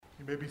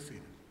You may be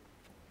seated.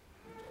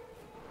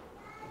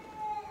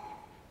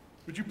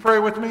 Would you pray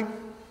with me?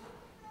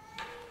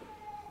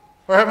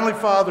 Our Heavenly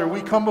Father,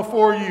 we come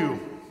before you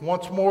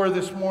once more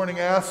this morning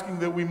asking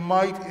that we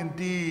might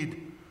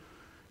indeed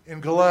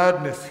in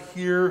gladness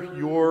hear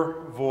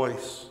your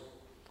voice.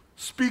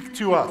 Speak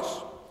to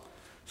us.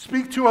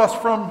 Speak to us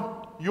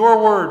from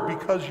your word,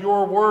 because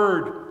your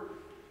word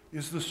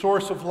is the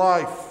source of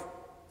life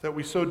that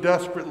we so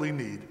desperately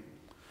need.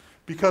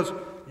 Because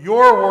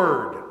your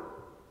word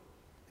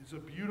is a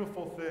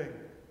beautiful thing.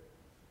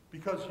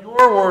 Because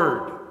your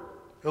word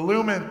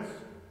illumines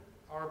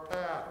our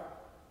path,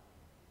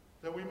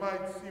 that we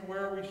might see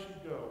where we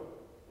should go.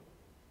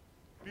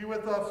 Be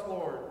with us,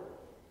 Lord,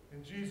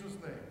 in Jesus'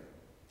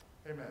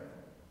 name. Amen.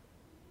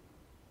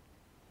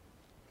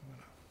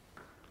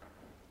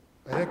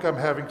 I think I'm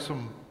having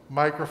some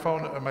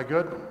microphone. Am I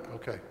good?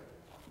 Okay.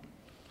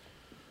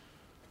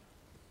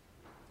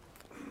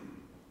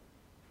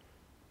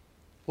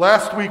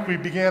 Last week we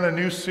began a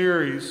new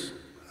series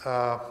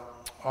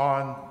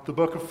on the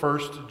book of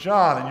 1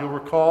 John, and you'll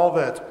recall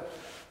that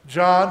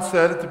John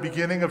said at the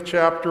beginning of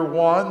chapter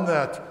 1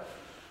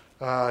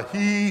 that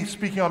he,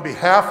 speaking on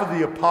behalf of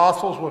the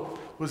apostles,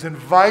 was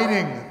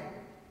inviting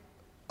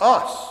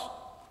us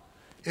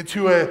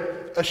into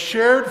a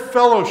shared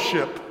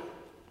fellowship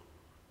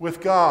with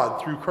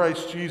God through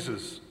Christ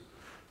Jesus,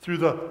 through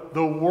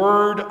the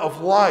word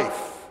of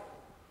life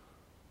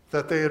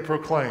that they had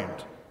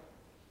proclaimed.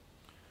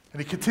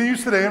 And he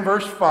continues today in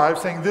verse 5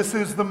 saying, "This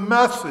is the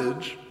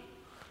message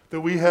that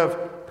we have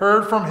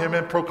heard from him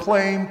and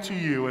proclaimed to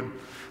you." And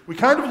we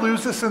kind of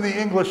lose this in the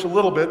English a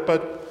little bit,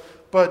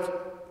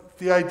 but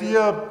the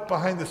idea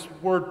behind this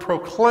word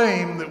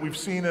proclaim that we've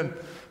seen in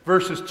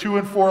verses 2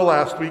 and 4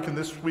 last week and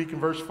this week in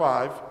verse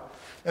 5,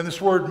 and this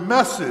word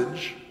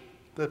message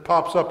that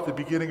pops up at the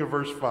beginning of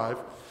verse 5,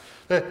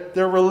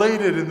 they're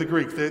related in the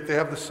Greek. They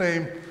have the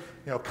same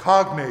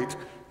cognate,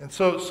 and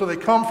so they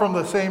come from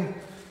the same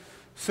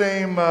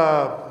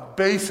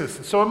basis.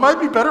 And so it might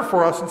be better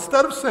for us,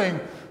 instead of saying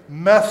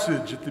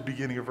message at the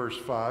beginning of verse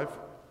 5,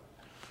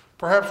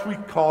 perhaps we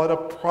call it a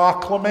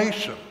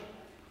proclamation,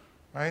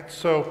 right?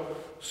 So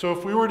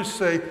if we were to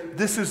say,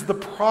 this is the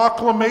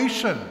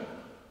proclamation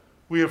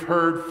we have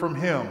heard from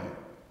him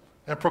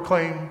and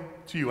proclaim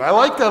to you. I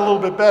like that a little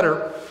bit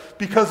better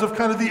because of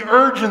kind of the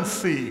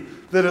urgency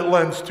that it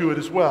lends to it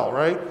as well,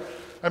 right?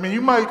 I mean,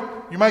 you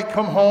might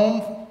come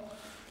home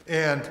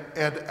and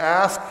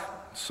ask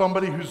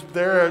somebody who's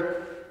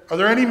there, are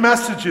there any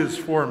messages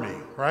for me,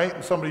 right?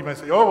 And somebody might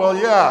say, oh, well,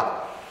 yeah,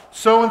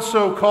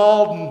 so-and-so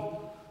called and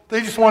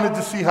they just wanted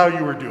to see how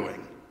you were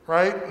doing,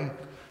 right?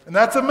 And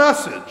that's a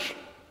message.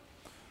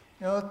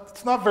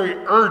 It's not very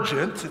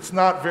urgent, it's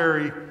not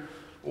very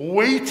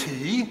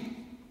weighty,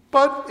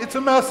 but it's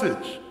a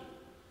message.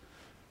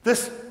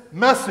 This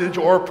message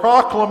or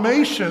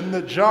proclamation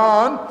that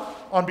John,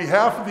 on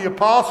behalf of the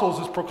apostles,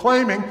 is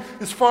proclaiming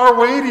is far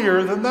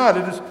weightier than that.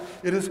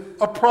 It is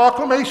a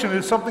proclamation. It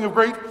is something of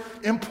great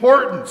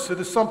importance. It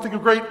is something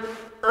of great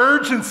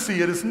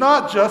urgency. It is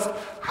not just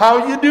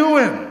how you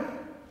doing.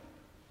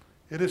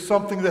 It is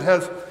something that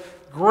has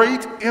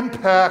great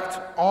impact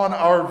on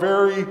our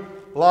very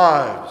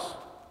lives.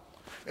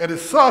 And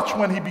as such,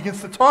 when he begins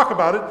to talk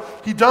about it,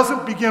 he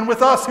doesn't begin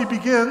with us. He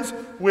begins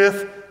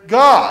with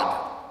God.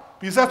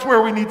 Because that's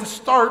where we need to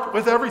start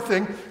with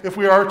everything if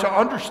we are to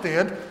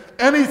understand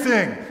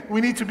anything. We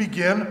need to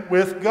begin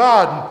with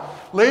God. And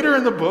later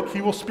in the book,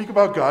 he will speak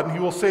about God, and he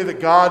will say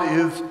that God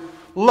is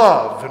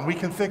love. And we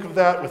can think of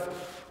that with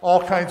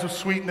all kinds of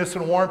sweetness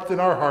and warmth in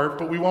our heart,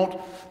 but we won't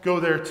go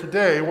there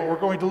today. What we're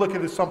going to look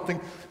at is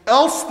something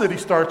else that he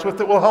starts with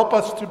that will help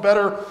us to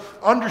better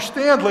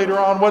understand later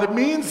on what it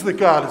means that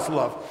God is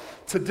love.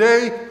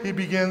 Today, he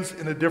begins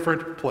in a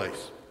different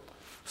place.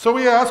 So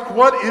we ask,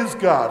 what is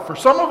God? For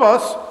some of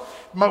us,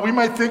 we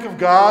might think of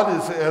God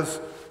as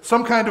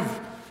some kind of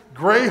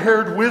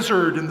gray-haired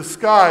wizard in the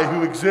sky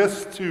who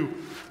exists to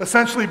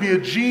essentially be a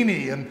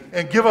genie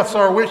and give us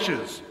our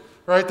wishes,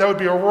 right? That would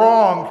be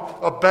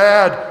a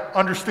bad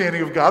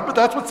understanding of God, but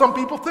that's what some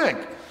people think.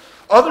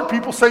 Other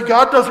people say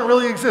God doesn't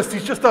really exist.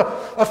 He's just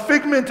a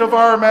figment of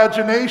our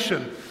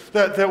imagination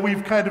that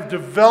we've kind of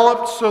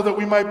developed so that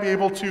we might be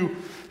able to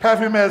have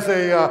him as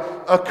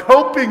a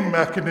coping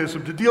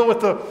mechanism to deal with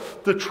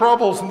the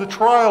troubles and the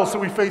trials that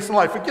we face in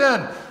life.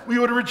 Again, we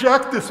would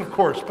reject this, of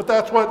course, but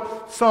that's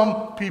what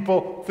some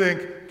people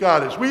think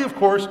God is. We, of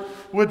course,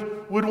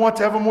 would want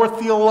to have a more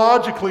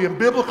theologically and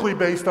biblically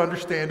based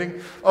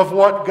understanding of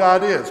what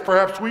God is.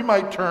 Perhaps we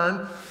might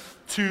turn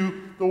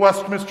to the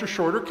Westminster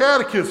Shorter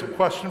Catechism.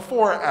 Question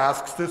 4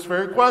 asks this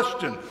very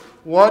question.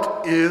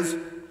 What is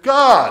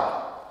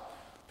God?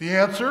 The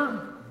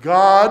answer,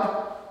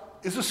 God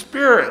is a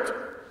spirit,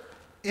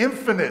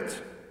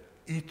 infinite,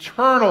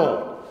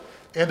 eternal,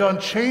 and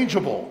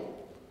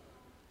unchangeable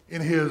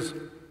in his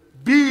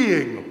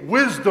being,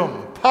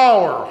 wisdom,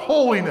 power,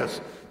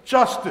 holiness,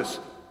 justice,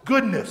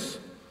 goodness,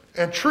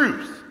 and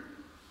truth.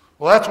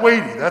 Well, that's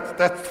weighty.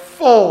 That's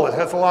full. It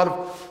has a lot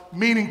of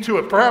meaning to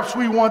it. Perhaps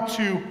we want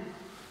to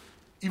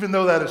even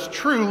though that is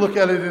true, look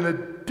at it in a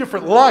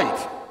different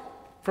light,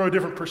 from a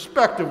different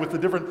perspective, with a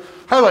different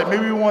highlight.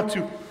 Maybe we want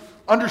to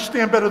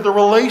understand better the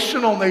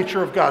relational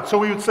nature of God. So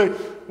we would say,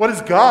 what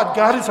is God?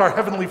 God is our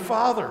Heavenly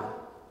Father.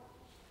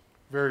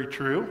 Very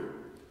true.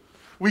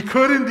 We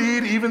could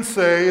indeed even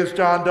say, as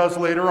John does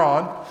later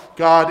on,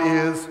 God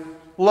is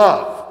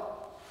love.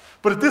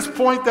 But at this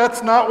point,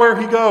 that's not where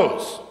he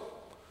goes.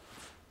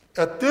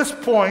 At this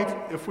point,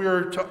 if we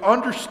are to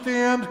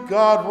understand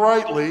God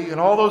rightly and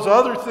all those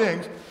other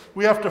things,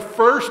 we have to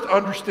first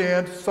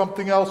understand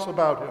something else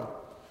about him.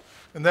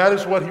 And that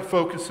is what he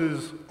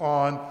focuses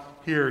on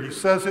here. He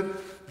says it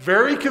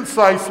very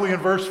concisely in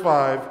verse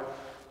 5.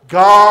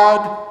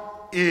 God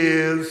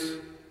is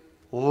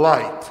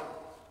light.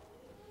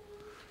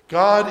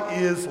 God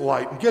is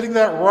light. And getting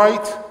that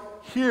right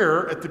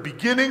here at the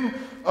beginning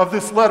of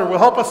this letter will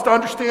help us to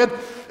understand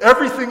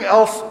everything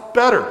else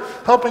better,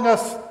 helping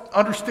us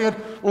understand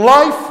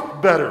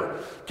life better.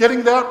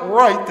 Getting that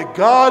right, that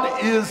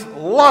God is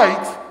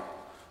light,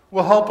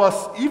 will help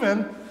us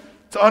even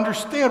to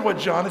understand what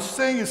John is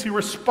saying as he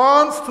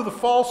responds to the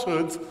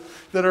falsehoods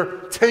that are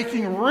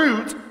taking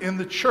root in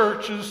the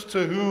churches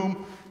to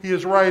whom he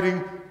is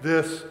writing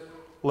this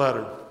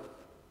letter.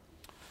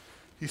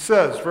 He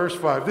says, verse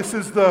 5, this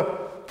is the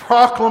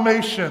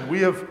proclamation we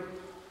have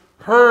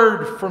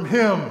heard from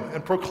him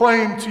and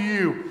proclaimed to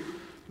you,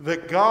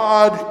 that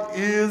God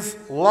is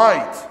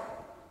light,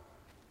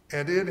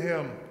 and in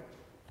him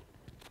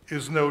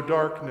is no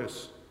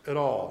darkness at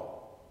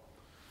all.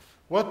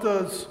 What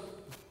does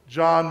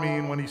John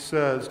mean when he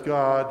says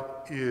God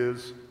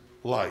is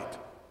light?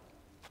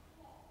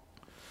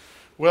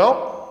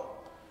 Well,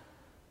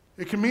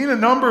 it can mean a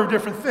number of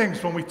different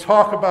things when we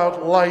talk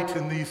about light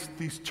in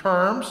these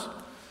terms.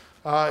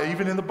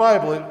 Even in the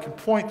Bible, it can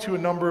point to a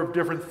number of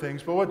different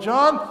things. But what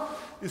John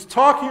is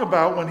talking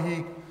about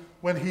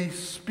when he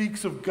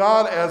speaks of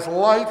God as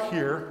light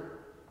here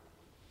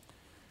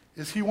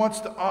is he wants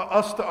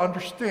us to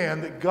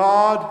understand that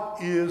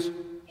God is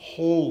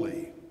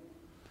holy.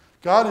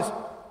 God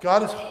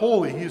is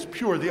holy. He is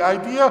pure. The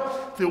idea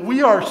that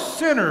we are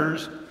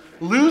sinners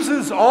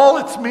loses all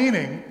its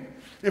meaning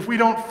if we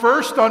don't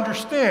first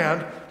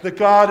understand that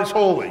God is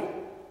holy.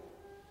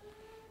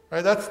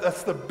 Right?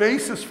 That's the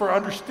basis for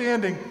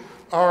understanding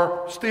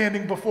our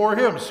standing before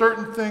him.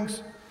 Certain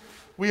things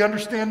we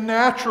understand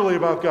naturally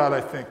about God,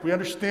 I think. We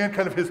understand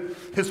kind of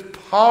his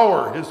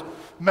power, his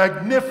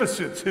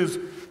magnificence,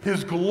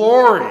 his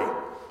glory.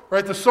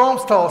 Right? The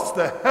Psalms tell us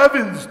the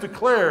heavens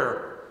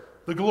declare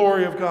the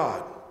glory of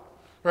God.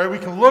 Right? We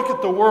can look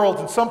at the world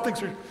and some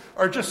things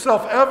are just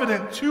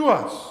self-evident to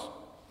us.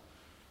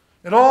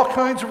 And all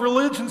kinds of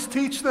religions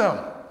teach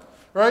them.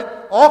 Right?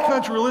 All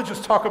kinds of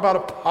religions talk about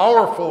a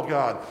powerful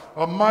God,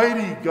 a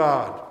mighty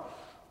God.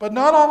 But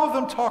not all of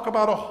them talk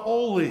about a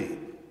holy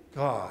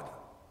God.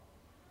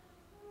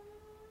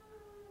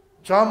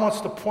 John wants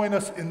to point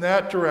us in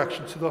that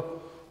direction, to the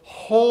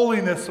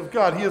holiness of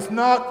God. He is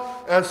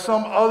not, as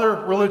some other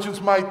religions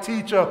might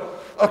teach, a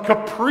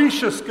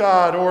capricious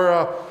God or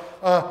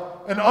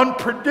an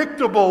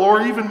unpredictable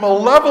or even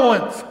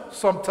malevolent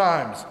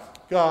sometimes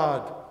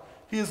God.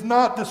 He is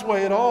not this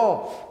way at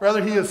all.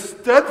 Rather, he is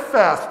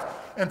steadfast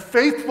and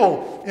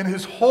faithful in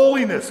his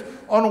holiness,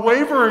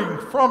 unwavering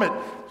from it.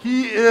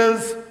 He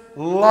is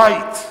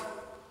light.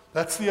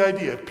 That's the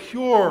idea.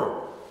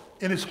 Pure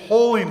in his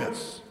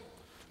holiness.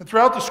 And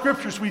throughout the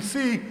scriptures we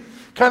see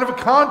kind of a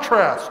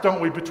contrast,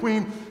 don't we,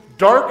 between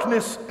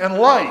darkness and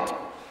light,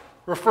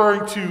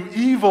 referring to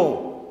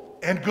evil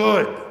and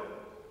good.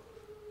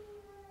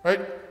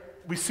 Right?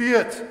 We see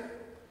it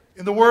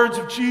in the words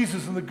of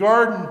Jesus in the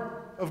Garden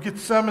of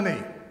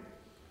Gethsemane.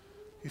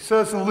 He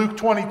says in Luke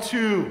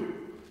 22,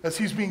 as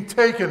he's being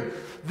taken,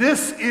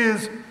 "This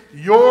is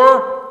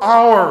your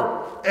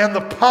hour and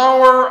the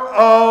power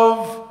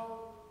of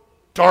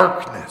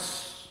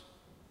darkness."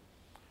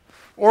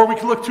 Or we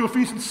can look to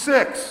Ephesians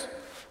 6,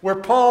 where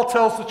Paul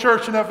tells the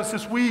church in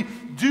Ephesus, we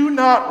do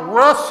not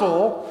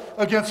wrestle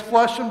against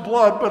flesh and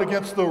blood, but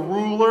against the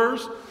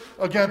rulers,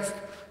 against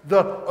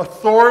the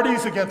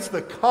authorities, against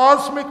the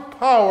cosmic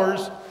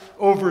powers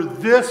over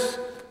this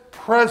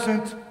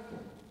present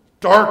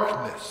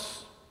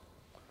darkness,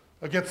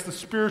 against the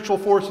spiritual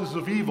forces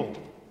of evil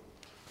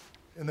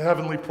in the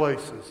heavenly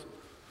places.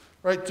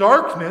 Right?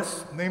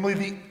 Darkness, namely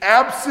the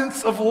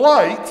absence of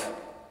light,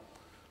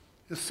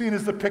 is seen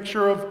as the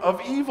picture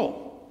of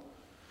evil.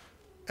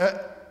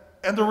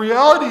 And the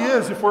reality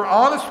is, if we're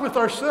honest with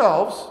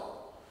ourselves,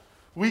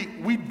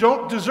 we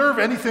don't deserve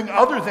anything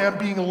other than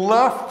being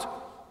left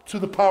to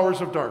the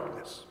powers of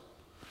darkness.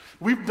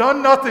 We've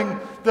done nothing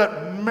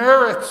that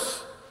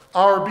merits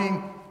our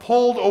being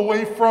pulled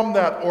away from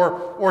that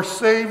or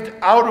saved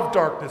out of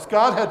darkness.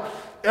 God had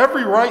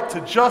every right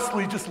to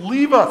justly just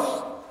leave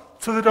us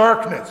to the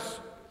darkness.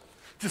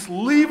 Just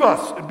leave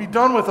us and be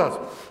done with us.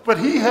 But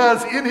he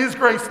has, in his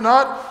grace,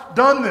 not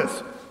done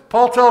this.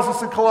 Paul tells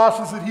us in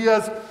Colossians that he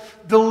has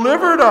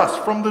delivered us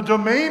from the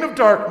domain of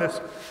darkness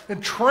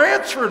and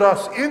transferred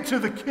us into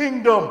the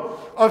kingdom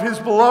of his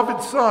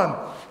beloved Son,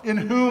 in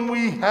whom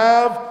we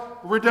have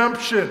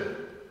redemption,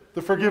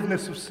 the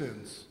forgiveness of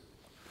sins.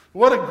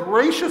 What a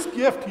gracious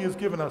gift he has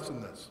given us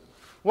in this.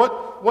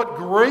 What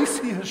grace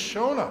he has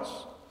shown us.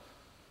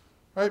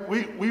 Right?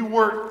 We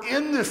were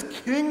in this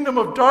kingdom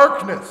of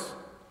darkness.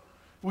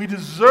 We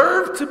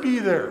deserved to be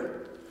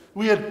there.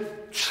 We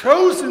had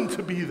chosen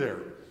to be there.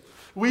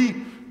 We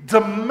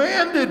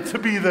demanded to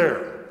be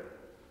there.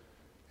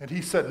 And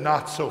he said,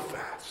 not so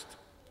fast.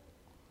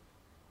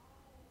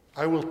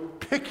 I will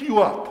pick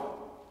you up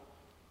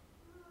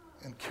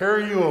and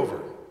carry you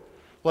over.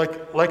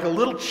 Like a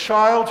little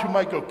child who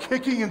might go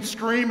kicking and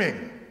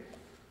screaming.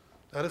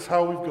 That is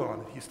how we've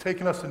gone. He's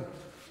taken us and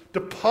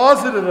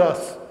deposited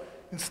us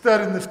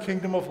instead in this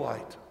kingdom of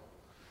light.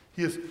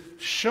 He has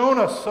shown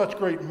us such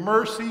great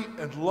mercy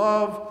and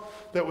love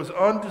that was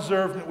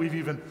undeserved, that we've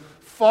even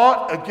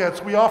fought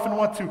against. We often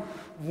want to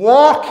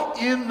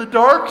walk in the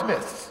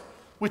darkness,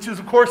 which is,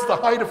 of course, the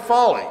height of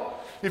folly,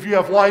 if you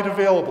have light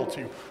available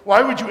to you.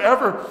 Why would you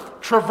ever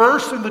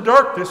traverse in the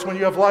darkness when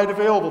you have light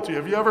available to you?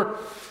 Have you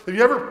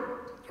ever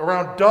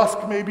around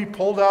dusk, maybe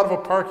pulled out of a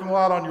parking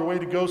lot on your way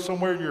to go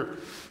somewhere, and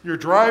you're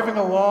driving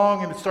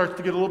along and it starts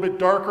to get a little bit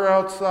darker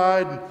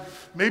outside, and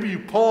maybe you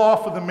pull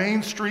off of the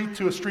main street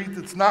to a street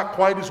that's not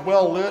quite as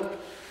well lit,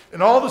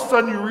 and all of a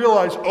sudden you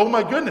realize, oh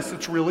my goodness,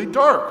 it's really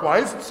dark. Why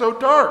is it so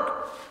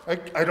dark?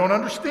 I don't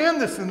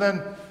understand this. And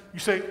then you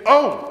say,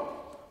 oh,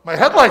 my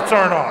headlights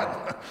aren't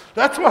on.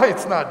 That's why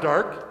it's not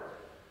dark.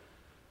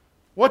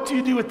 What do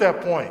you do at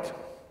that point?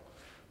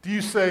 Do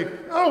you say,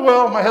 oh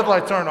well, my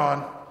headlights aren't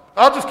on,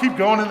 I'll just keep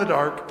going in the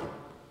dark?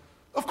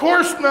 Of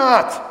course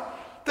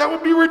not. That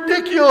would be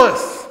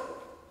ridiculous.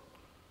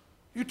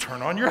 You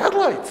turn on your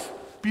headlights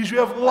because you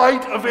have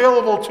light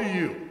available to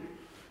you.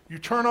 You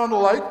turn on the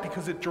light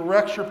because it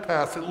directs your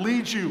path. It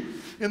leads you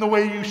in the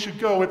way you should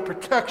go. It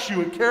protects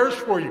you. It cares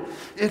for you.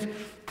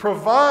 It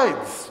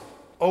provides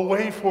a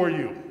way for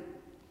you.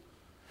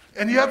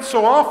 And yet,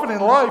 so often in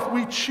life,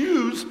 we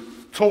choose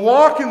to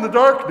walk in the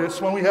darkness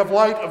when we have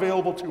light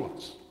available to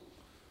us.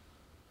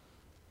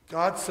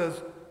 God says,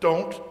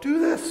 don't do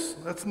this.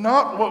 That's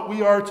not what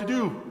we are to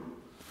do.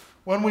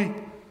 When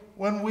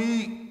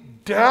we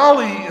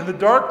dally in the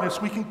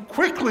darkness, we can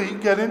quickly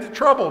get into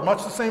trouble.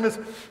 Much the same as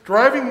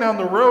driving down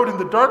the road in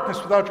the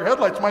darkness without your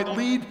headlights might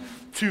lead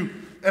to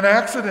an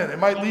accident. It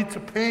might lead to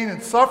pain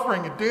and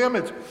suffering and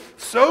damage.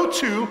 So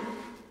too,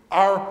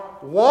 our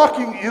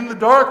walking in the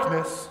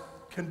darkness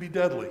can be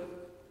deadly.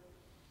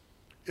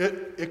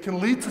 It can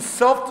lead to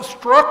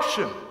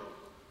self-destruction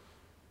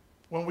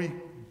when we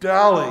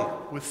dally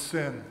with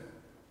sin.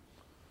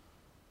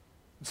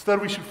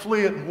 Instead, we should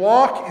flee it and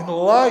walk in the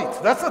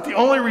light. That's not the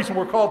only reason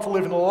we're called to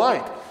live in the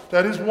light.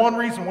 That is one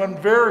reason, one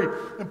very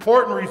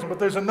important reason. But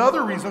there's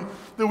another reason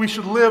that we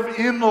should live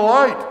in the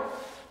light.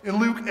 In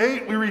Luke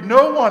 8, we read,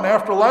 no one,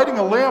 after lighting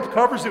a lamp,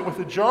 covers it with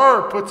a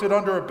jar or puts it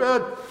under a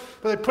bed,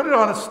 but they put it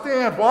on a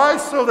stand. Why?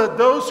 So that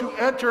those who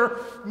enter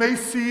may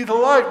see the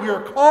light. We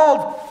are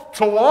called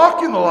to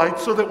walk in the light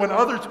so that when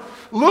others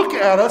look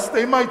at us,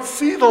 they might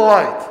see the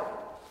light.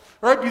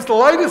 Right? Because the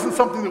light isn't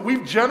something that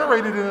we've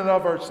generated in and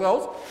of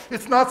ourselves.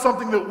 It's not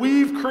something that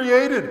we've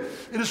created.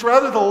 It is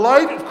rather the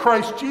light of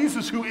Christ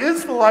Jesus, who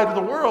is the light of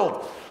the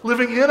world,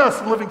 living in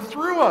us and living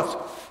through us.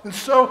 And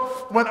so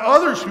when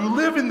others who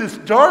live in this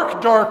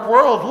dark, dark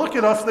world look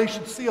at us, they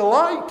should see a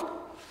light.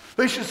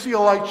 They should see a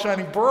light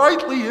shining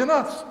brightly in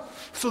us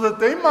so that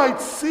they might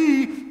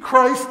see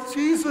Christ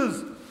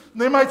Jesus.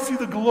 They might see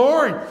the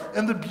glory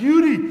and the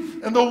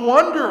beauty and the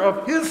wonder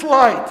of his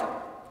light,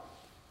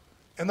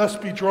 and thus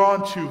be drawn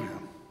to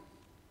him.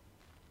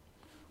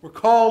 We're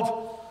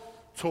called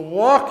to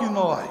walk in the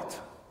light,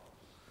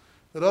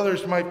 that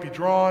others might be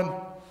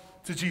drawn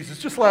to Jesus.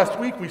 Just last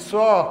week we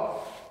saw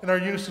in our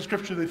Unison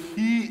Scripture that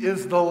he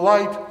is the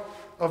light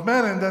of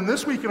men. And then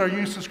this week in our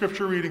Unison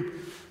Scripture reading,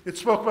 it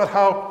spoke about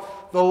how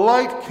the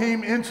light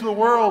came into the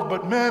world,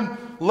 but men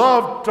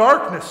loved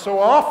darkness. So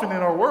often in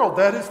our world,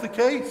 that is the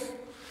case.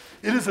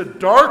 It is a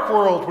dark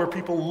world where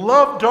people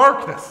love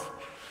darkness.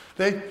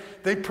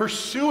 They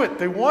pursue it.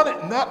 They want it.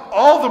 And that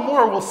all the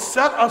more will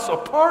set us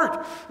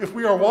apart if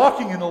we are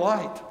walking in the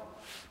light.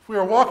 If we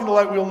are walking in the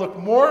light, we'll look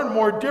more and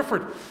more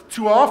different.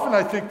 Too often,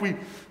 I think,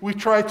 we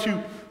try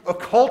to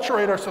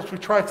acculturate ourselves. We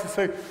try to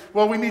say,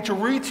 well, we need to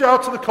reach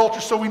out to the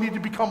culture, so we need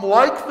to become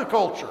like the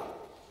culture.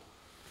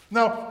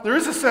 Now, there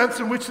is a sense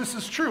in which this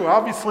is true.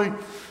 Obviously,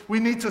 we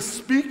need to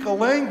speak a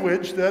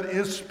language that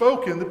is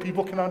spoken that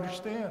people can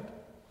understand.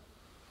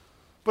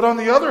 But on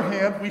the other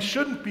hand, we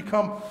shouldn't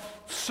become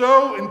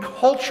so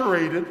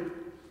enculturated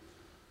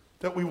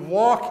that we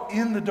walk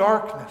in the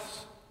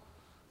darkness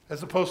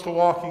as opposed to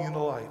walking in the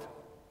light.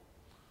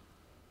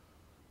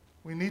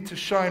 We need to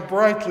shine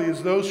brightly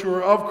as those who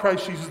are of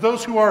Christ Jesus,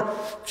 those who are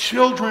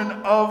children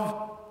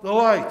of the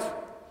light.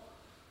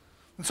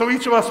 And so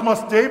each of us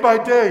must day by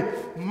day,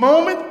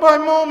 moment by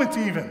moment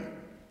even,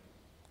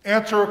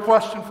 answer a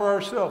question for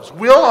ourselves.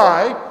 Will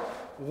I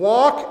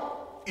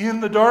walk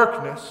in the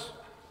darkness,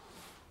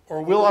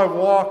 or will I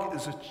walk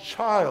as a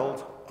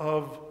child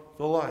of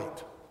the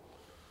light?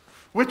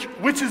 Which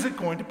is it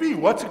going to be?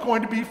 What's it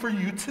going to be for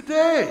you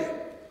today?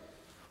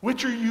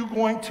 Which are you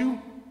going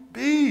to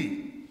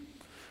be?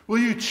 Will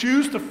you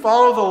choose to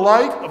follow the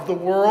light of the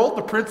world,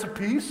 the Prince of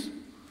Peace?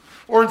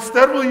 Or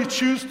instead will you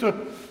choose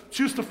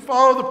to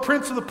follow the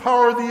prince of the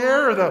power of the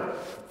air,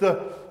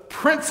 the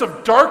prince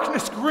of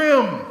darkness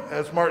grim,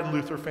 as Martin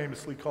Luther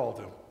famously called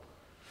him?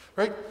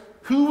 Right?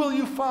 Who will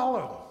you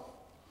follow?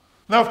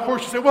 Now, of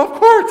course, you say, well, of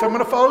course, I'm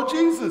going to follow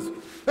Jesus.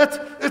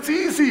 It's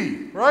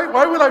easy, right?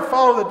 Why would I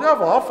follow the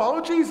devil? I'll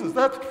follow Jesus.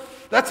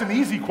 That's an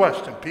easy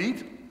question,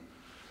 Pete.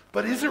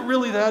 But is it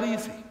really that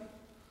easy?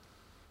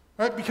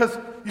 Right? Because,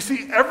 you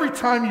see, every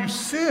time you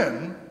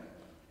sin,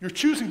 you're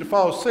choosing to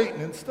follow Satan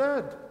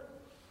instead.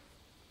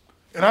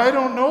 And I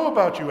don't know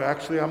about you,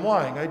 actually. I'm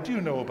lying. I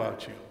do know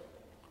about you.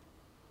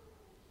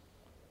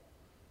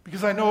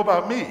 Because I know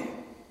about me.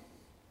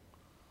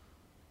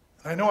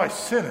 And I know I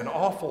sin an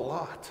awful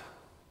lot.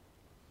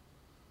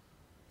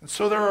 And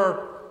so there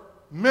are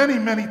many,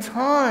 many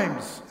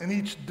times in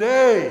each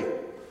day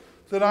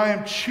that I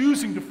am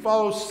choosing to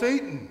follow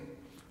Satan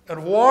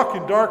and walk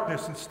in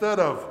darkness instead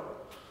of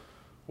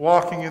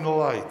walking in the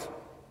light.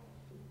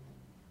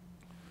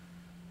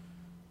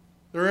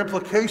 There are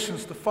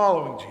implications to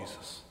following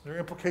Jesus. There are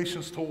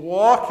implications to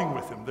walking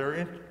with him. There are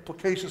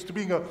implications to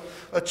being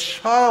a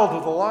child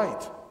of the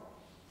light.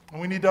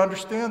 And we need to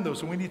understand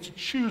those, and we need to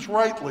choose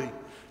rightly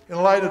in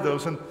light of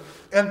those. And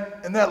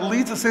that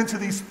leads us into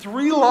these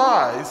three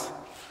lies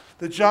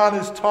that John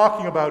is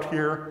talking about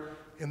here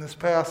in this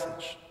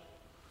passage.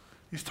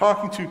 He's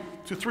talking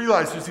to three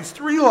lies. There's these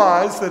three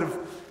lies that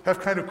have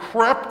kind of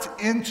crept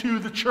into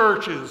the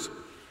churches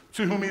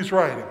to whom he's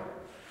writing.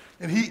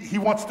 And he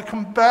wants to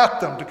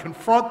combat them, to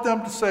confront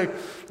them, to say,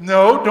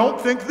 no,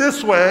 don't think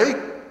this way.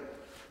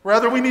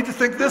 Rather, we need to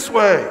think this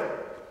way.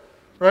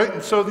 Right?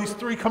 And so these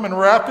three come in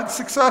rapid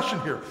succession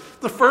here.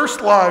 The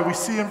first lie we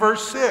see in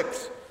verse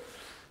 6.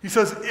 He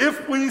says,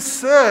 if we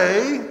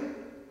say, you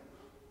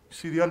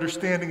see, the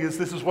understanding is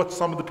this is what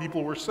some of the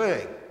people were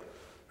saying.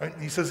 Right?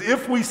 And he says,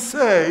 if we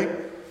say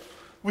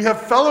we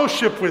have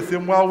fellowship with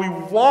him while we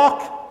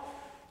walk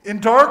in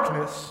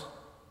darkness,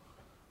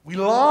 we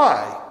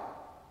lie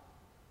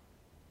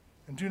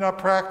and do not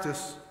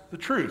practice the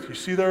truth. You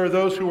see, there are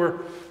those who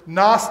were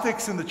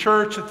Gnostics in the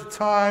church at the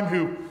time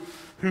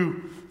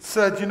who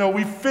said,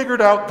 we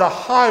figured out the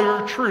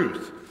higher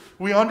truth.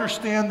 We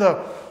understand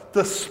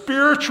the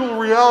spiritual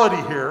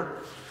reality here.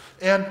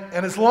 And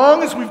as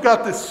long as we've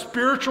got this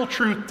spiritual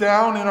truth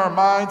down in our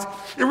minds,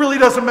 it really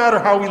doesn't matter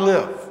how we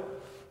live.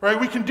 Right?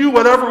 We can do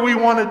whatever we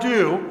want to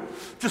do,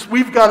 just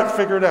we've got it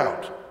figured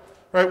out.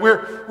 Right?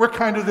 We're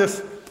kind of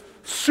this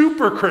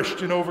super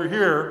Christian over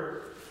here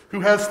who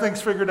has things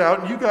figured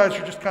out, and you guys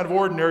are just kind of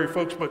ordinary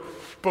folks,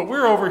 but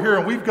we're over here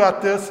and we've got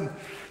this, and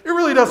it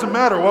really doesn't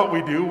matter what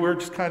we do. We're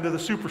just kind of the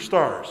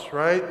superstars,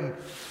 right? And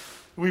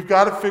we've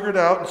got it figured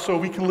out, and so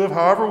we can live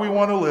however we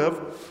want to live,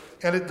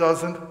 and it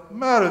doesn't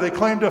matter. They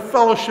claimed a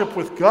fellowship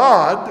with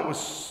God that was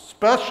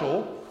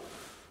special,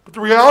 but the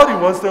reality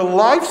was their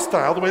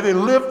lifestyle, the way they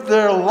lived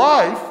their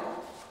life,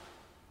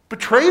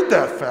 betrayed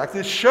that fact.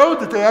 It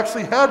showed that they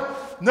actually had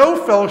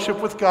no fellowship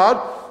with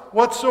God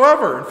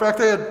whatsoever. In fact,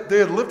 they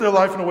had lived their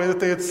life in a way that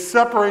they had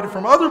separated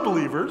from other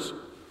believers,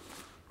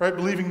 right,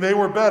 believing they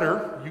were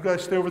better. You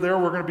guys stay over there,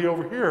 we're going to be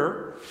over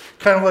here.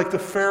 Kind of like the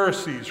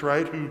Pharisees,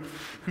 right,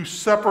 who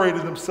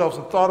separated themselves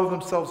and thought of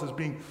themselves as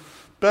being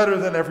better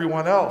than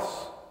everyone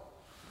else.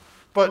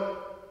 But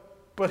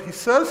he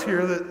says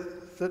here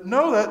that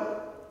no,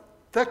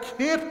 that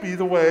can't be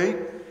the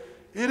way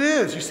it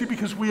is. You see,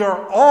 because we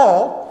are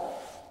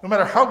all, no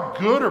matter how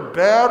good or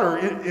bad or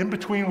in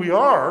between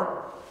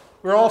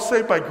we're all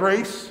saved by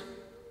grace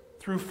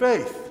through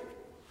faith,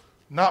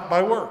 not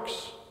by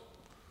works.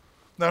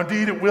 Now,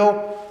 indeed, it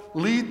will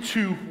lead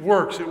to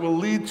works. It will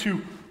lead to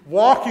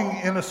walking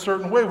in a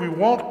certain way. We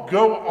won't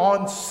go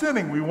on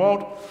sinning. We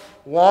won't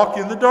walk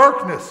in the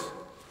darkness,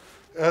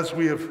 as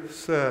we have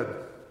said.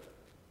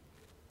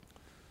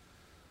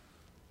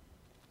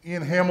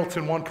 Ian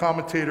Hamilton, one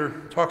commentator,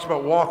 talks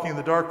about walking in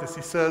the darkness.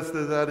 He says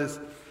that is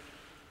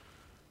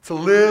to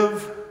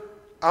live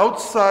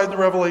outside the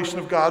revelation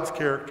of God's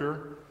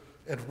character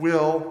and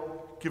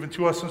will given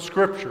to us in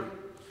Scripture.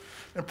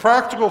 In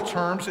practical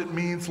terms, it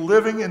means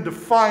living in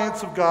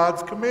defiance of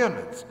God's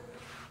commandments,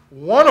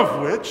 one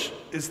of which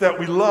is that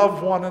we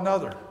love one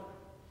another.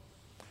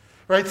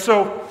 Right?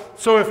 So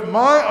if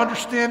my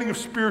understanding of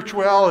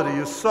spirituality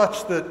is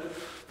such that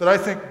I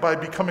think by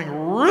becoming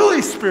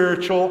really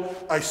spiritual,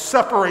 I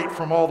separate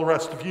from all the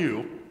rest of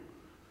you,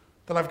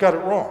 then I've got it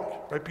wrong.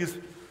 Right?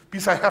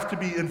 Because I have to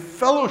be in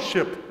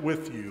fellowship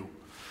with you.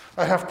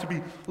 I have to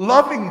be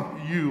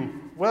loving you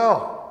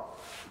well.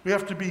 We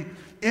have to be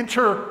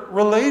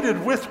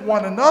interrelated with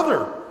one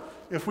another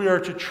if we are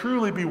to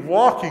truly be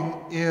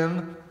walking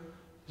in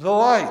the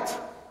light.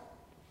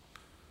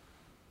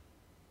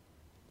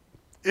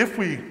 If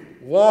we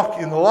walk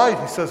in the light,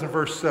 he says in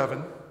verse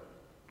 7,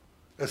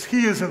 as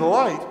he is in the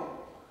light,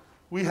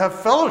 we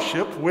have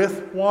fellowship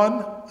with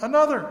one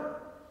another.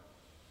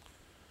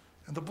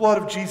 And the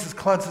blood of Jesus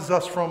cleanses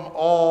us from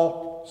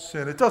all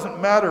sin. It doesn't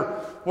matter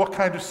what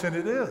kind of sin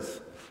it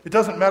is. It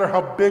doesn't matter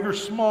how big or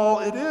small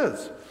it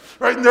is.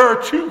 Right? And there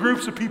are two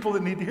groups of people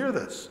that need to hear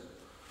this.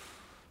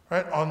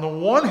 Right? On the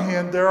one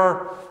hand, there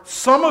are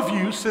some of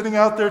you sitting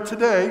out there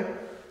today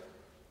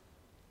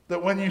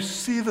that when you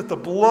see that the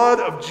blood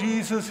of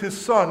Jesus, his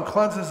Son,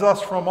 cleanses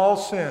us from all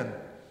sin,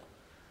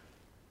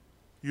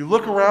 you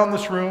look around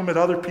this room at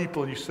other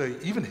people and you say,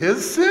 even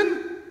his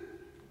sin?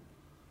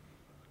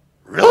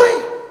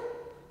 Really?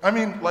 I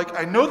mean, like,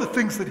 I know the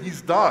things that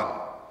he's done.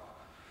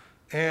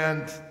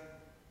 And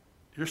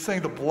you're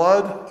saying the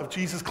blood of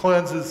Jesus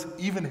cleanses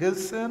even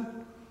his sin?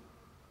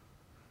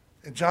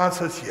 And John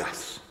says,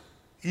 yes,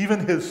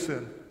 even his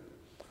sin.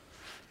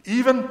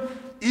 Even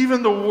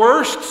the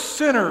worst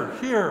sinner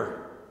here,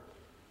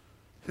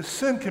 his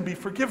sin can be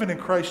forgiven in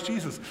Christ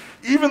Jesus.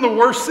 Even the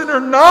worst sinner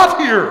not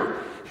here,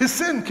 his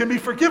sin can be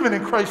forgiven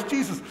in Christ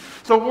Jesus.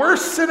 The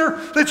worst sinner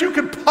that you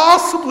could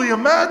possibly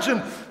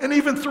imagine, and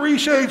even 3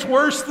 shades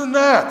worse than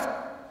that,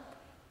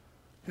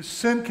 his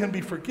sin can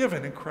be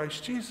forgiven in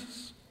Christ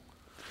Jesus.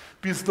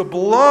 Because the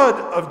blood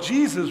of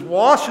Jesus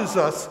washes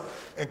us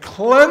and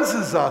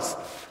cleanses us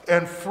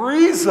and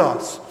frees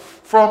us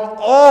from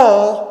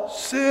all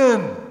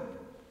sin.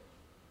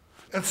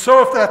 And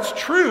so if that's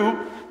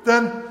true,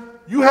 then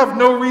you have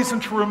no reason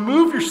to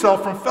remove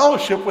yourself from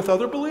fellowship with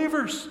other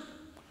believers,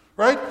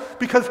 right?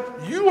 Because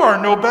you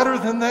are no better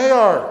than they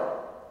are,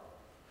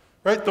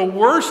 right? The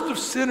worst of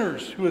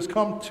sinners who has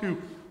come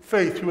to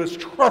faith, who has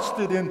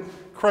trusted in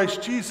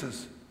Christ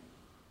Jesus,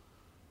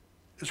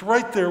 is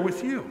right there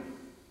with you.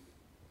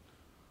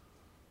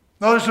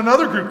 Now there's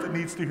another group that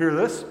needs to hear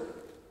this.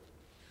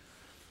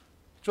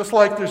 Just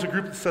like there's a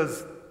group that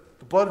says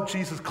the blood of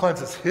Jesus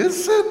cleanses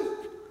his sin,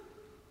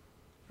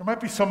 there might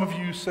be some of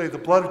you who say the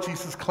blood of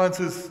Jesus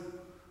cleanses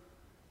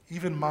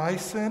even my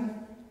sin.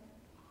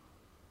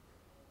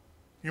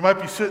 You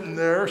might be sitting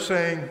there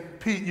saying,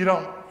 Pete, you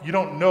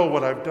don't know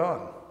what I've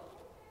done.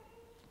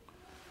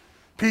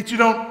 Pete, you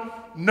don't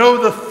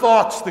know the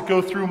thoughts that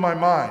go through my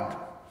mind.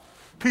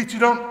 Pete, you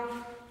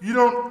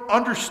don't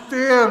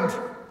understand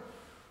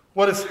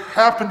what has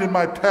happened in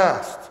my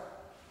past.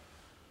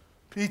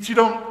 Pete, you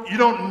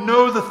don't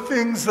know the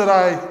things that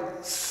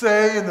I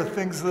say and the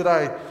things that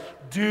I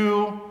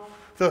do.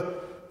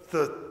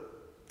 The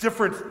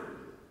different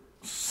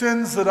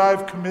sins that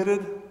I've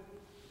committed.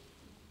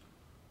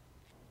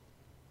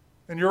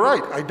 And you're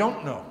right, I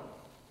don't know.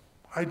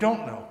 I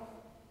don't know.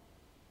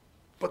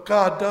 But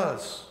God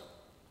does.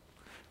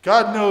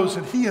 God knows,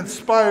 and he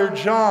inspired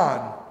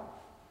John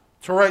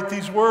to write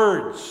these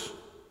words.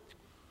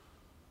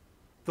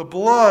 The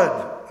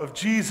blood of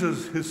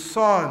Jesus, his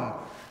Son,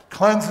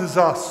 cleanses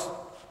us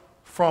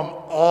from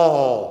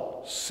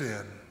all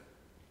sin.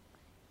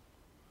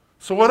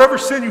 So whatever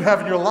sin you have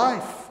in your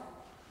life,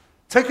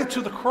 take it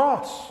to the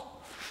cross.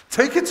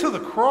 Take it to the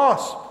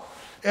cross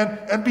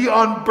and be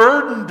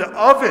unburdened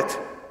of it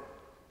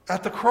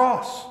at the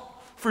cross.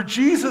 For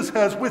Jesus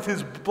has, with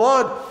his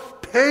blood,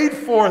 paid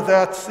for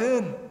that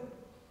sin.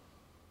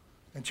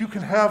 And you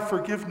can have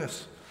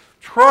forgiveness.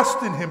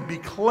 Trust in him. Be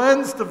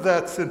cleansed of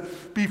that sin.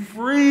 Be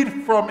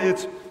freed from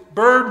its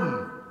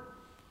burden.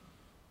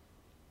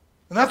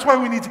 And that's why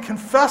we need to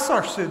confess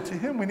our sin to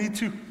him. We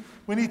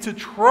need to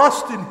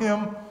trust in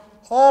him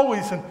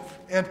always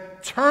and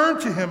turn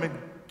to him and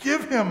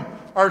give him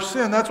our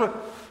sin. That's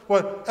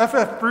what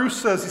F.F. Bruce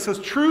says. He says,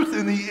 truth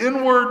in the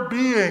inward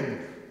being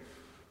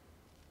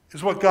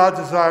is what God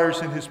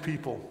desires in his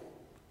people.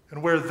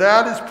 And where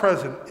that is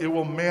present, it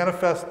will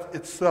manifest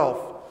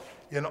itself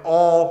in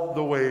all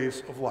the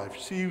ways of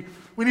life. See,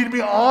 we need to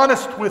be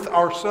honest with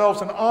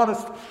ourselves and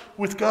honest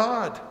with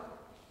God.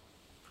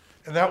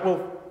 And that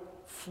will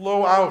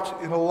flow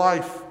out in a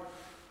life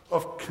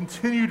of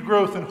continued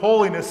growth in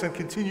holiness and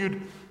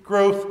continued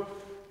growth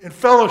in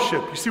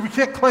fellowship. You see, we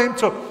can't claim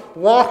to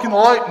walk in the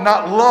light and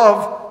not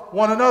love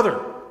one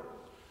another.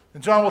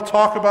 And John will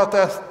talk about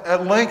that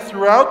at length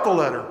throughout the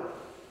letter.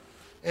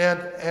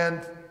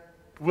 And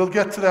we'll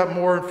get to that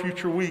more in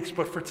future weeks.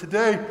 But for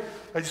today,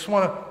 I just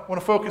want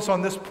to focus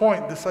on this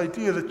point, this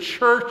idea that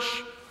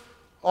church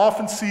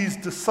often sees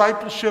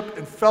discipleship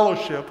and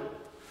fellowship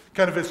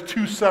kind of as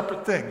two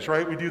separate things,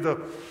 right? We do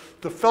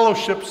the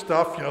fellowship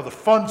stuff, the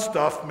fun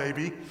stuff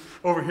maybe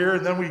over here,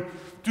 and then we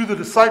do the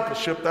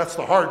discipleship, that's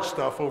the hard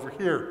stuff over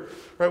here,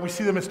 right? We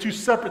see them as two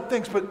separate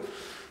things, but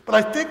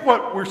I think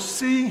what we're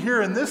seeing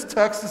here in this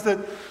text is that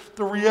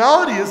the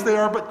reality is they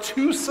are but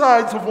two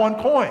sides of one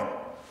coin,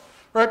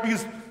 right?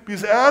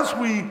 Because as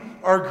we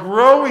are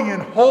growing in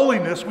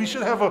holiness, we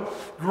should have a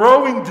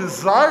growing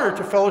desire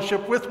to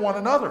fellowship with one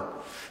another.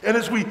 And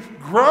as we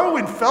grow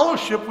in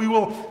fellowship, we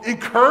will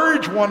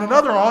encourage one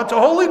another on to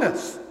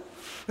holiness.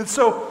 And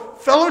so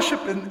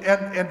fellowship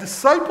and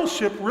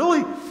discipleship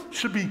really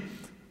should be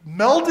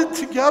melded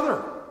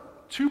together.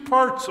 Two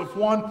parts of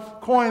one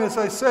coin, as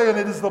I say, and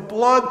it is the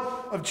blood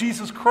of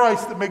Jesus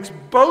Christ that makes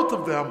both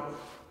of them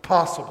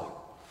possible.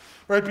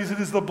 Right? Because it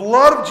is the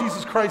blood of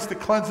Jesus Christ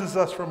that cleanses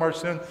us from our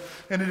sin,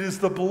 and it is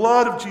the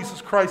blood of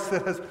Jesus Christ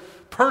that has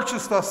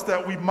purchased us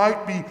that we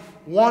might be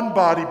one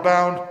body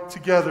bound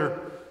together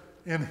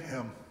in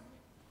him.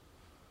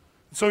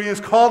 So he has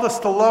called us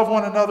to love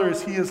one another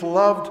as he has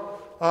loved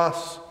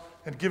us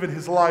and given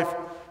his life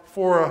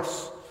for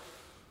us.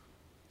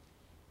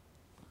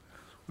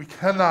 We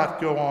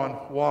cannot go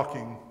on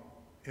walking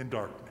in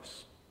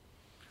darkness.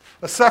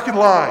 A second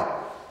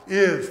lie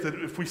is that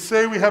if we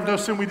say we have no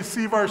sin, we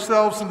deceive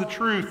ourselves and the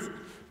truth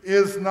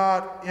is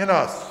not in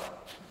us.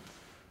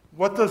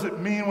 What does it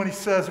mean when he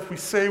says if we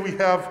say we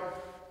have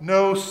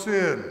no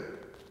sin?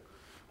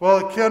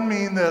 Well, it can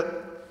mean that,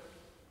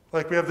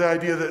 like we have the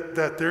idea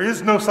that there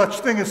is no such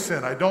thing as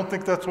sin. I don't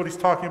think that's what he's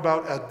talking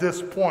about at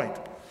this point.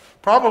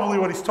 Probably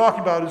what he's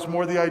talking about is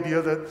more the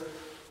idea that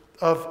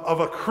of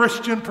a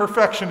Christian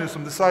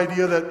perfectionism, this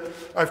idea that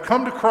I've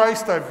come to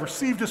Christ, I've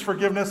received his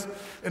forgiveness,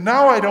 and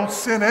now I don't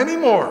sin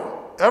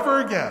anymore,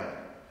 ever again.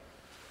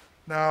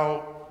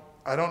 Now,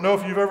 I don't know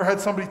if you've ever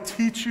had somebody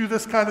teach you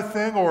this kind of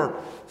thing or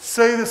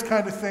say this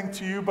kind of thing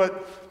to you,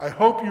 but I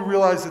hope you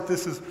realize that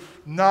this is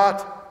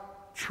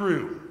not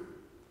true.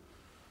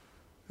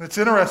 And it's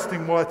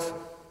interesting what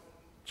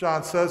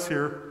John says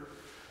here.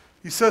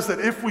 He says that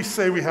if we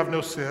say we have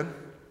no sin,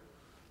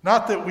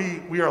 not that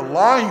we are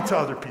lying to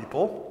other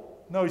people.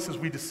 No, he says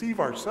we deceive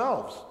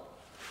ourselves.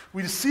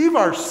 We deceive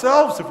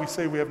ourselves if we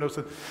say we have no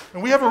sin.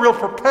 And we have a real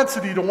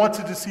propensity to want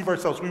to deceive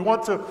ourselves. We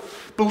want to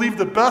believe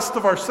the best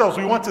of ourselves.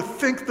 We want to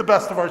think the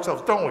best of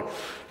ourselves, don't we?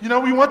 You know,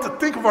 we want to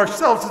think of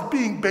ourselves as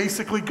being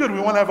basically good. We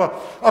want to have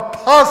a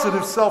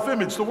positive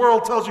self-image. The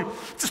world tells you,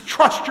 just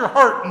trust your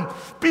heart and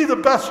be the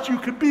best you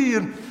could be.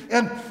 And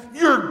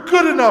you're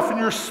good enough and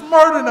you're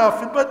smart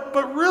enough.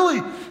 But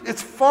really,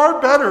 it's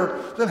far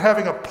better than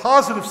having a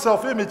positive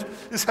self-image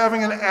is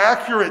having an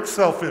accurate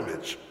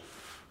self-image.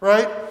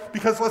 Right?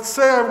 Because let's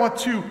say I'm up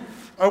in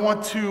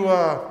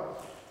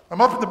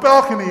the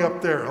balcony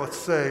up there, let's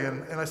say,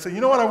 and I say,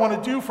 you know what I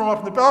want to do from up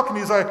in the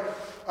balcony is I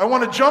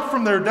want to jump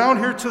from there down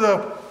here to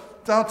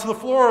the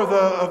floor of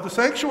the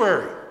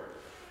sanctuary.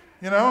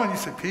 You know, and you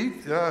say,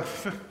 Pete,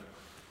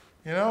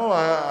 you know,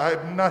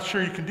 I'm not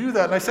sure you can do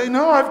that. And I say,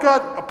 no, I've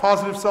got a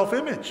positive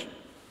self-image.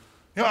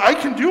 You know, I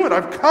can do it.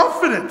 I'm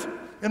confident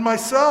in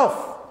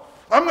myself.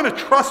 I'm going to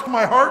trust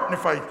my heart, and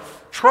if I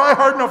try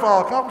hard enough,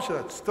 I'll accomplish it.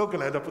 I'm still going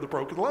to end up with a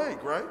broken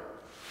leg, right?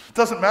 It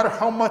doesn't matter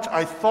how much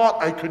I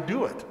thought I could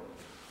do it.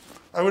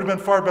 I would have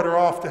been far better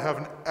off to have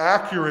an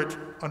accurate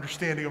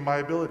understanding of my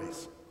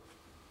abilities.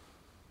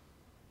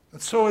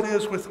 And so it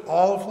is with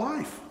all of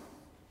life.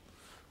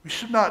 We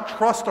should not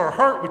trust our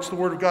heart, which the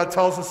Word of God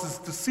tells us is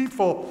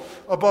deceitful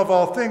above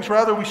all things.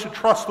 Rather, we should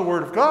trust the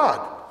Word of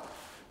God.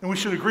 And we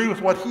should agree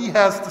with what he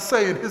has to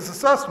say in his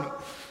assessment.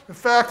 In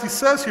fact, he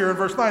says here in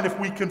verse 9, if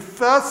we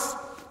confess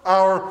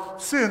our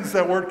sins,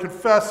 that word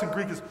confess in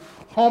Greek is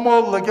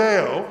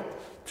homologeo,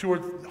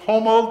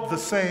 homo the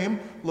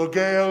same,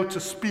 logeo to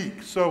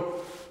speak.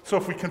 So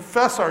if we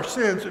confess our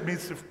sins, it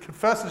means to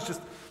confess is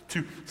just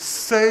to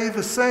say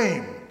the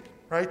same,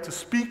 right? To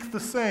speak the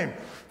same,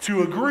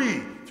 to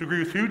agree. To agree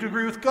with who? To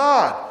agree with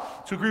God.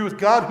 To agree with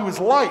God who is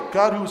light,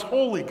 God who is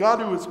holy, God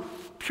who is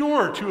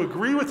pure. To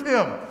agree with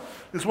him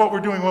is what we're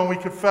doing when we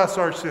confess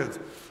our sins.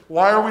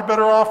 Why are we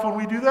better off when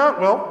we do that?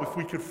 Well, if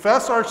we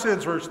confess our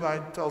sins, verse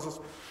 9 tells us,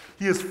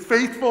 he is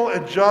faithful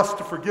and just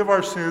to forgive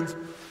our sins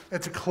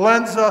and to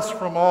cleanse us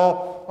from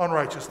all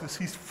unrighteousness.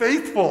 He's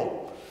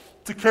faithful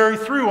to carry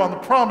through on the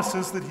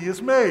promises that he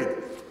has made.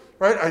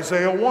 Right?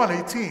 Isaiah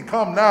 1:18.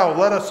 Come now,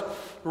 let us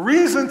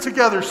reason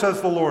together, says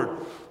the Lord.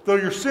 Though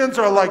your sins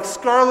are like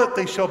scarlet,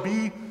 they shall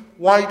be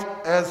white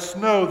as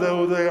snow.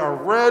 Though they are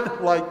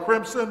red like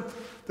crimson,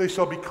 they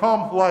shall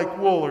become like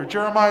wool. Or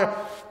Jeremiah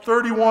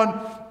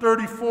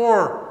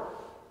 31:34.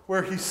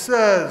 Where he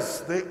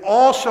says, they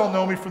all shall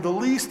know me, from the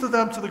least of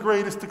them to the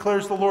greatest,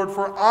 declares the Lord,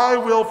 for I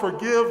will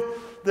forgive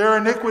their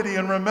iniquity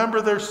and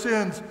remember their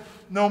sins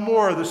no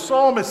more. The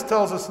psalmist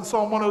tells us in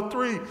Psalm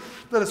 103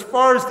 that as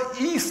far as the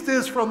east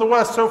is from the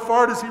west, so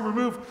far does he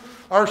remove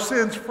our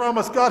sins from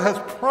us. God has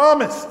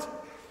promised,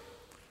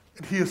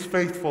 and he is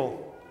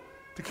faithful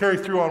to carry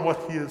through on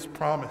what he has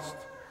promised.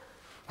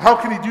 How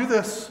can he do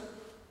this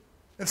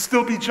and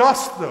still be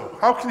just, though?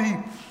 How can he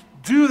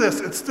do this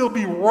and still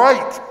be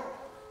right?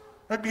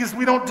 Right? Because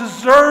we don't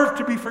deserve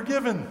to be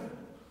forgiven.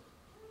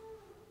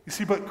 You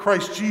see, but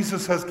Christ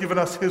Jesus has given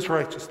us his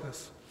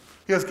righteousness.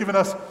 He has given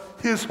us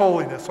his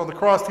holiness. On the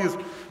cross, he has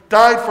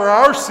died for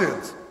our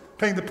sins,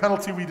 paying the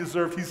penalty we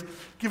deserved. He's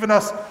given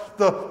us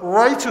the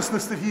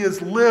righteousness that he has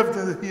lived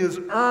and that he has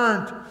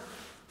earned,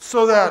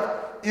 so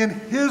that in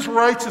his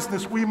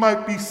righteousness we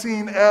might be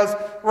seen as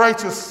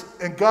righteous,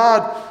 and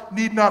God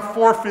need not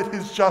forfeit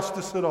his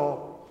justice at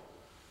all.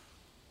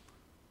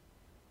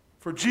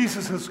 For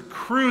Jesus has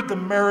accrued the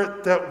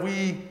merit that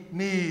we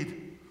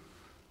need,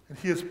 and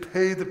he has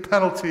paid the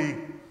penalty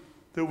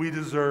that we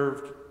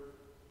deserved.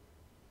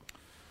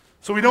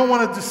 So we don't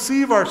want to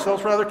deceive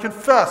ourselves, rather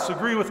confess,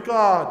 agree with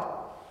God.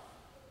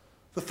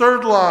 The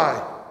third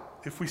lie,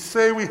 if we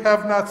say we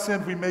have not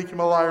sinned, we make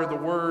him a liar. The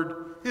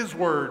word, his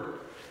word,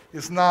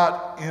 is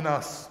not in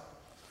us.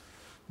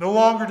 No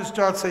longer does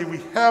John say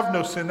we have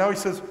no sin. Now he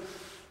says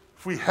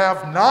if we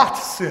have not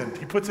sinned.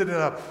 He puts it in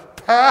a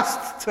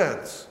past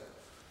tense.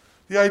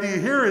 The idea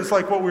here is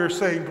like what we were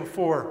saying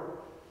before.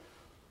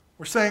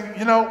 We're saying,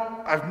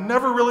 I've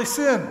never really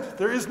sinned.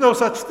 There is no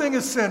such thing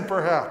as sin,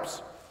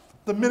 perhaps.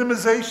 The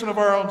minimization of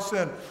our own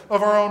sin,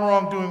 of our own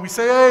wrongdoing. We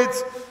say, hey,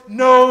 it's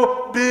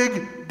no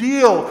big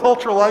deal.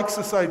 Culture likes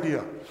this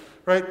idea,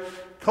 right?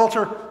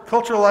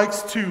 Culture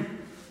likes to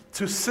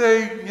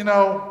say,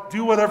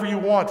 do whatever you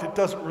want. It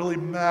doesn't really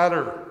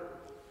matter.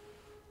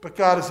 But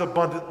God is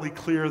abundantly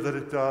clear that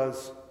it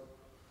does.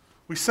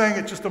 We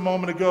sang it just a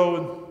moment ago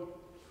in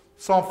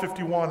Psalm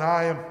 51.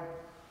 I am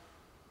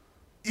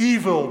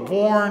evil,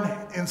 born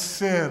in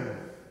sin.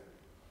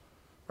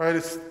 Right?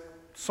 It's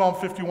Psalm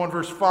 51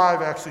 verse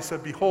 5 actually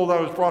said, behold,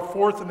 I was brought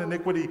forth in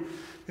iniquity.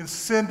 In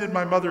sin did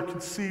my mother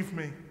conceive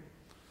me.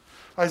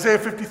 Isaiah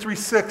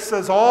 53:6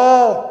 says,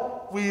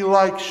 all we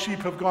like sheep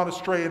have gone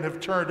astray and have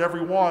turned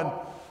every one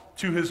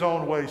to his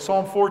own way.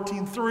 Psalm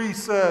 14:3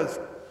 says,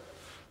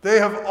 they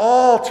have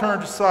all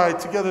turned aside.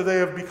 Together they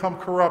have become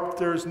corrupt.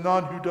 There is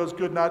none who does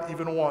good, not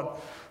even one.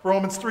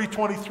 Romans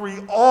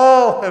 3:23,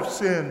 all have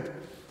sinned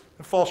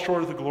and fall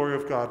short of the glory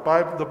of God.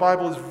 The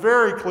Bible is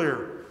very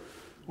clear.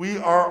 We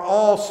are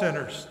all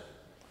sinners.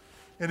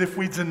 And if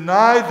we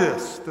deny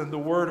this, then the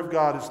Word of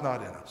God is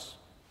not in us.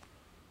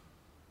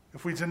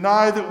 If we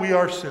deny that we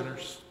are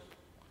sinners,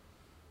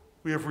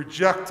 we have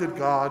rejected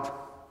God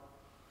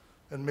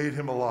and made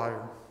him a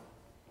liar.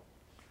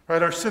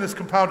 Right? Our sin is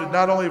compounded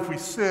not only if we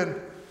sin,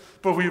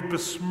 but we have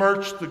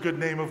besmirched the good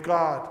name of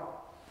God.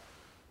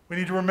 We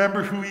need to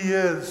remember who he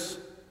is.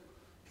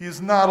 He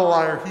is not a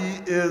liar.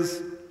 He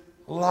is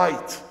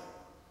light.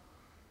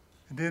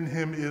 And in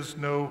him is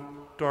no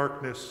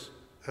darkness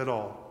at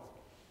all.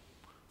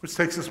 Which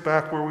takes us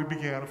back where we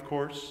began, of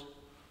course.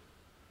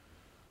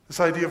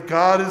 This idea of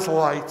God is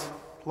light.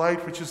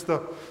 Light which is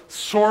the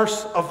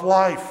source of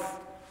life.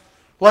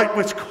 Light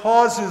which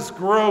causes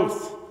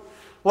growth.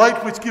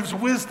 Light which gives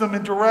wisdom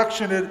and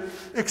direction. It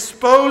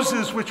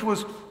exposes which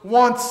was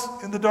once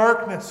in the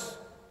darkness.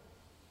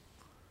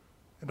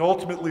 And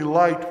ultimately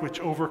light which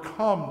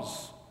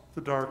overcomes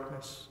the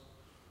darkness.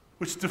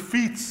 Which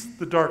defeats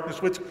the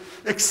darkness. Which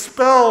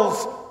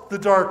expels the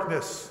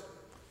darkness.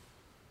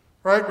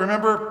 Right?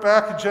 Remember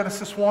back in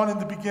Genesis 1 in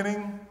the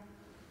beginning?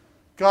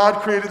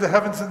 God created the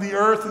heavens and the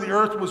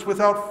earth was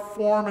without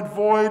form and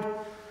void,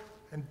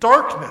 and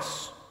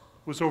darkness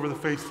was over the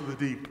face of the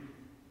deep.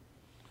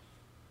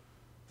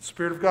 The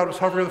Spirit of God was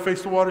hovering on the face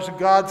of the waters, and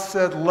God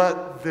said,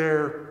 let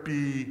there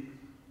be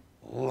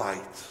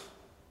light.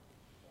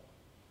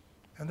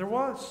 And there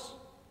was.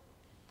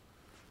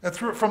 And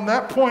from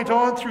that point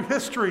on through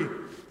history,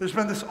 there's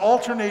been this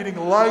alternating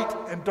light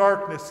and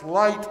darkness,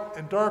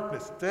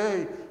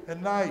 day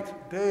and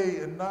night, day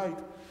and night.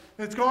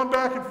 And it's gone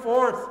back and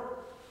forth.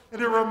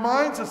 And it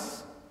reminds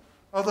us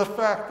of the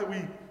fact that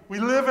we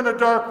live in a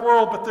dark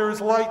world, but there is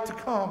light to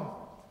come.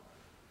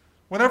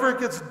 Whenever it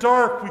gets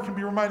dark, we can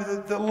be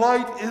reminded that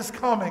light is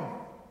coming.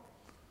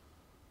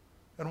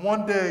 And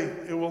one day,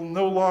 it will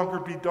no longer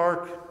be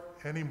dark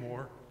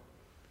anymore.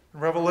 In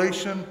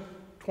Revelation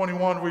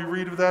 21, we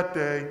read of that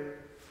day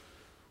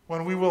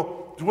when we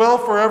will dwell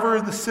forever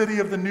in the city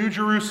of the New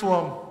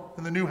Jerusalem,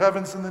 in the new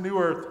heavens and the new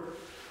earth.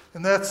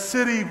 And that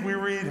city, we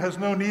read, has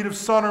no need of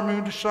sun or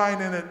moon to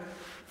shine in it.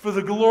 For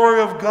the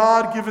glory of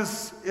God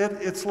gives it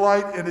its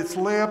light, and its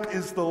lamp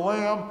is the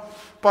Lamb.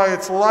 By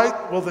its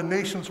light will the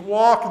nations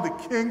walk, and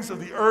the kings of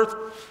the earth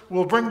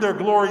will bring their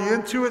glory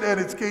into it, and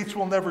its gates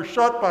will never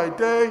shut by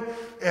day,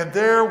 and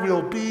there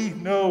will be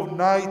no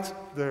night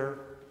there.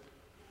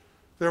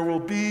 There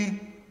will be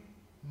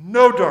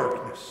no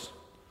darkness,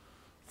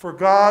 for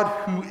God,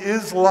 who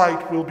is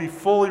light, will be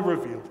fully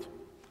revealed.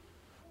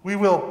 We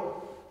will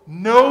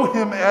know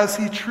him as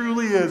he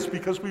truly is,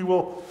 because we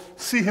will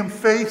see him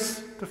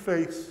face to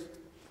face.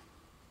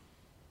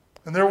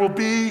 And there will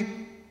be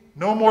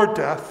no more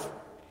death,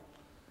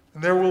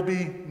 and there will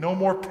be no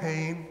more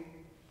pain,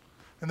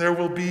 and there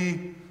will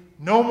be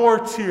no more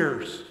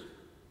tears, and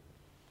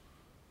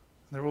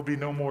there will be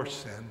no more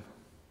sin.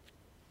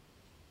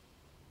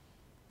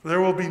 For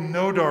there will be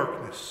no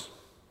darkness.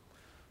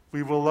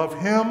 We will love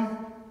him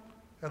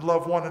and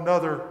love one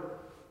another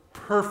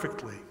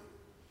perfectly.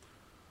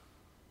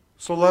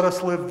 So let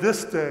us live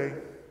this day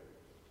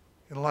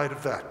in light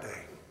of that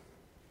day.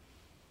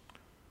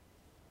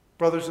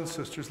 Brothers and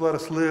sisters, let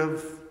us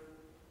live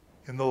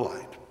in the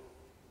light.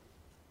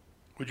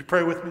 Would you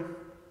pray with me?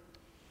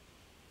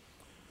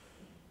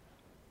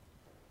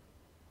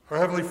 Our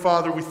Heavenly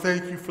Father, we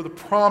thank you for the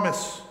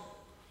promise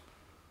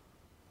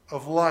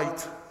of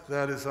light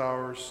that is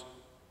ours.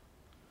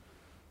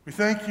 We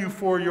thank you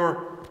for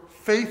your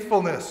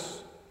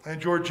faithfulness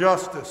and your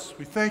justice.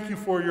 We thank you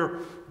for your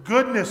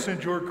goodness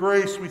and your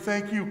grace. We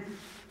thank you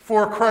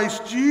for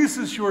Christ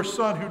Jesus, your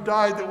Son, who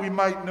died that we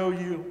might know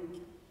you.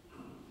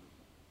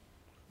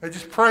 I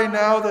just pray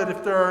now that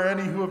if there are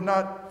any who have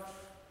not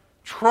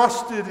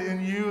trusted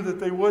in you, that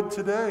they would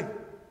today.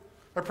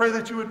 I pray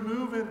that you would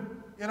move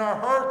in our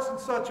hearts in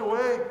such a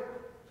way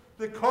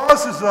that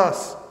causes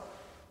us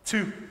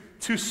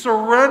to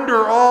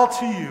surrender all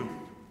to you,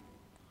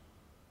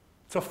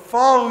 to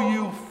follow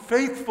you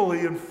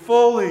faithfully and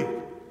fully,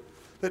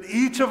 that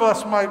each of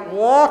us might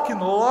walk in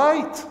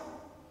light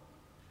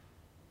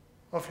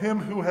of him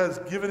who has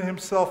given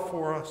himself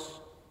for us.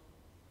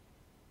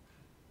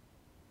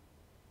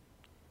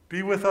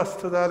 Be with us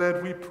to that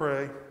end, we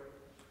pray.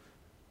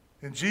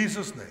 In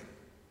Jesus' name,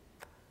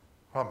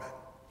 amen.